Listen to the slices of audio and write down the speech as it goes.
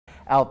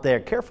out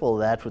there. Careful of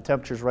that with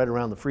temperatures right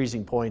around the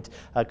freezing point.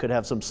 Could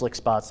have some slick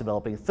spots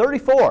developing.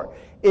 34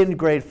 in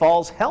Great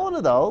Falls.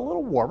 Helena, though, a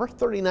little warmer,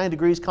 39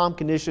 degrees, calm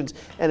conditions.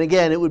 And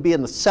again, it would be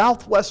in the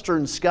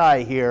southwestern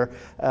sky here.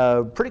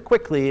 Pretty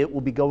quickly, it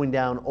will be going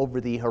down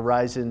over the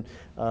horizon.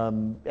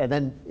 And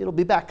then it'll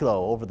be back,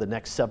 though, over the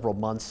next several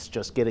months,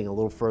 just getting a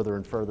little further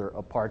and further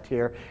apart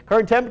here.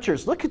 Current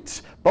temperatures, look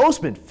at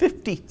Bozeman,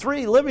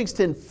 53,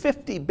 Livingston,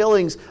 50,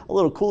 Billings, a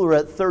little cooler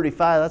at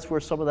 35. That's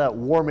where some of that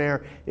warm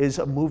air is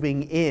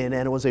moving in.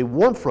 And it was a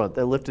warm front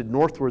that lifted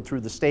northward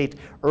through the state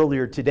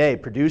earlier today,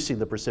 producing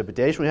the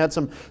precipitation. We had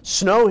some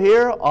snow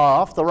here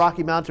off the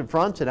Rocky Mountain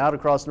front and out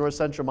across north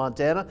central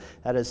Montana.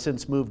 That has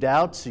since moved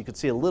out, so you can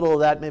see a little of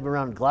that maybe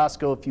around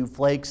Glasgow, a few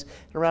flakes,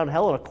 and around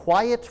Helena.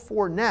 Quiet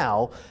for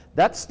now.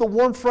 That's the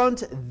warm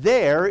front.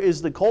 There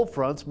is the cold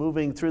front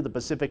moving through the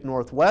Pacific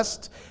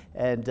Northwest,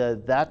 and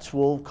that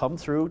will come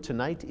through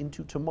tonight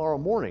into tomorrow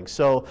morning.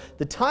 So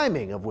the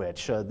timing of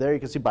which, there you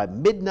can see by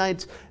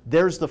midnight,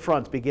 there's the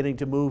front beginning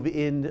to move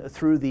in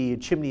through the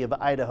chimney of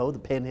Idaho, the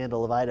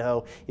panhandle of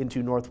Idaho,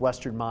 into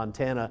northwestern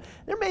Montana.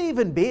 There may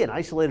even be an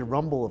isolated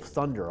rumble of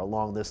thunder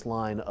along this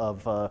line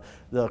of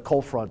the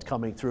cold front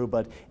coming through,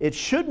 but it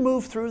should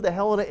move through the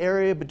Helena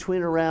area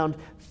between around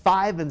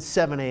 5 and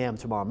 7 a.m.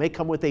 tomorrow. May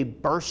come with a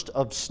burst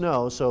of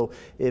snow, so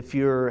if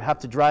you have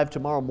to drive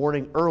tomorrow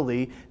morning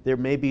early, there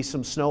may be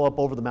some snow up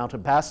over the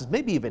mountain passes,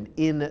 maybe even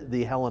in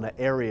the Helena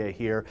area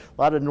here.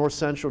 A lot of north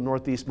central,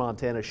 northeast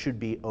Montana should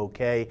be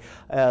okay.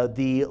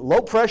 The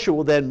low pressure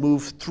will then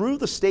move through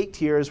the state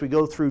here as we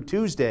go through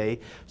Tuesday,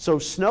 so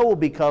snow will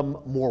become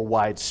more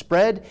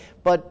widespread,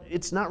 but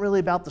it's not really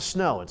about the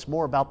snow, it's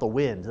more about the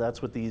wind.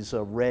 That's what these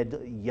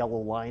red, yellow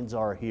lines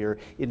are here,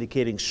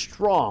 indicating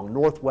strong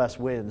northwest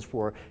winds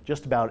for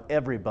just about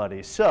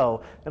everybody.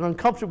 So an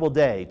uncomfortable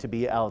day to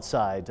be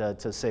outside,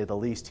 to say the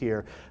least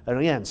here. And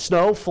again,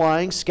 snow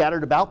flying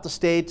scattered about the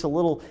state, a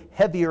little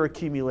heavier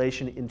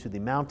accumulation into the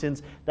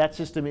mountains. That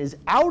system is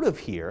out of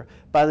here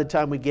by the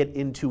time we get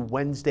into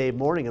Wednesday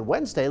morning. And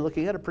Wednesday,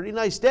 looking at a pretty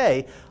nice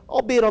day,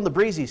 albeit on the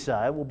breezy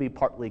side, will be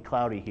partly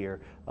cloudy here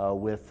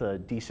with a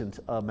decent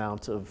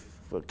amount of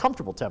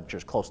comfortable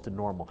temperatures close to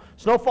normal.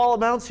 Snowfall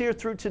amounts here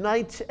through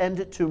tonight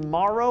and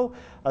tomorrow.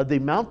 The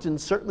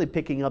mountains certainly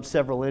picking up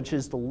several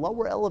inches. The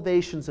lower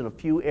elevations in a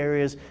few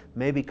areas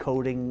may be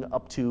coating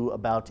up to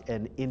about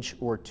an inch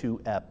or two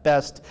at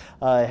best.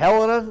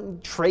 Helena,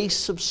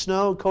 trace of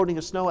snow, coating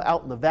of snow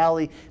out in the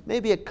valley,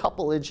 maybe a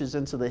couple inches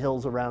into the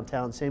hills around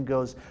town. Same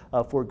goes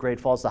for Great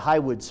Falls. The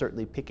Highwoods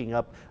certainly picking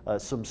up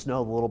some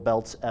snow, the little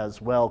belts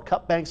as well.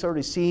 Cut Bank's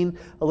already seen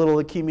a little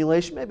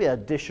accumulation, maybe an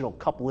additional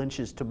couple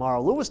inches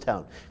tomorrow.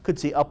 Lewistown could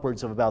see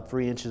upwards of about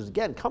 3 inches.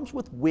 Again, comes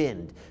with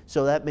wind,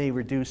 so that may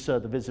reduce the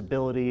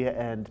visibility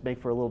and make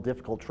for a little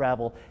difficult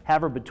travel.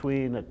 However,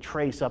 between a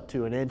trace up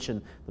to an inch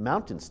and the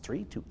mountains,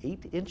 3 to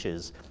 8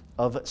 inches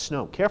of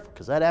snow. Careful,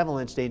 because that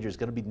avalanche danger is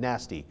going to be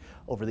nasty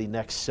over the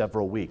next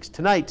several weeks.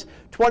 Tonight,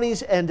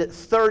 20s and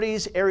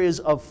 30s, areas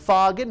of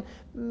fog and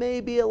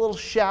maybe a little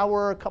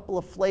shower, a couple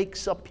of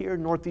flakes up here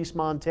in northeast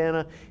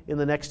Montana in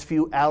the next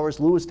few hours.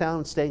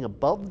 Lewistown staying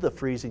above the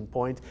freezing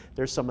point.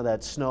 There's some of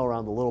that snow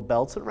around the little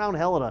belts, and around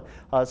Helena,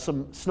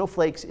 some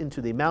snowflakes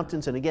into the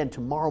mountains. And again,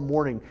 tomorrow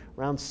morning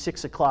around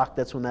 6 o'clock,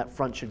 that's when that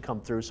front should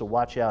come through. So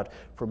watch out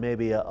for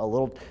maybe a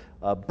little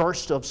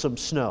burst of some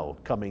snow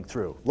coming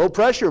through. Low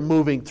pressure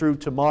moving through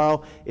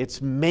tomorrow.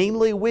 It's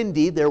mainly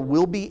windy. There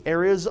will be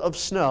areas of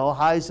snow,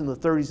 highs in the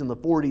 30s and the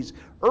 40s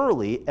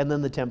early, and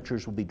then the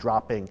temperatures will be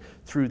dropping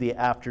through the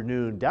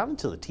afternoon down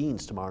into the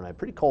teens tomorrow night.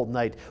 Pretty cold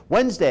night.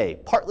 Wednesday,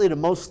 partly to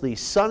mostly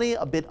sunny,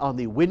 a bit on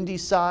the windy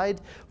side.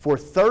 For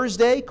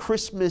Thursday,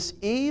 Christmas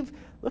Eve,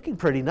 looking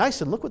pretty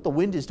nice, and look what the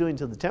wind is doing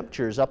to the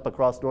temperatures up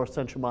across north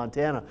central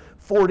Montana.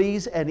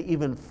 40s and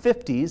even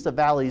 50s. The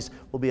valleys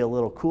will be a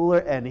little cooler,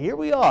 and here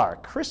we are,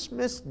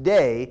 Christmas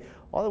Day.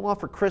 All I want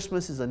for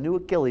Christmas is a new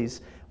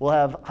Achilles. We'll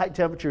have high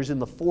temperatures in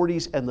the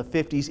 40s and the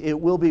 50s. It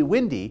will be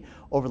windy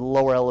over the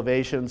lower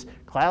elevations.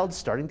 Clouds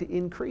starting to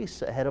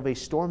increase ahead of a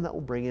storm that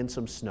will bring in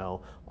some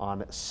snow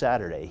on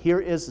Saturday. Here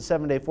is the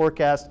 7-day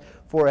forecast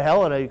for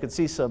Helena. You can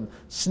see some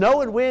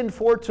snow and wind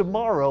for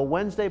tomorrow.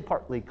 Wednesday,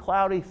 partly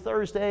cloudy.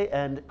 Thursday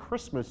and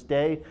Christmas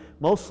Day,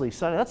 mostly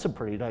sunny. That's some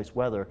pretty nice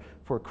weather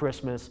for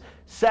Christmas.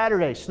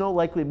 Saturday, snow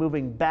likely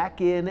moving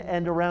back in,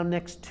 and around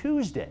next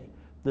Tuesday,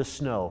 the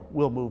snow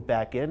will move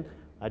back in.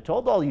 I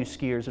told all you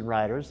skiers and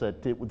riders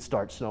that it would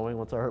start snowing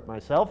once I hurt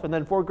myself. And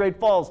then for Great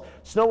Falls,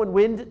 snow and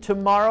wind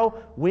tomorrow,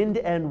 wind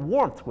and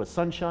warmth with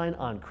sunshine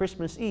on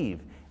Christmas Eve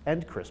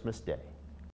and Christmas Day.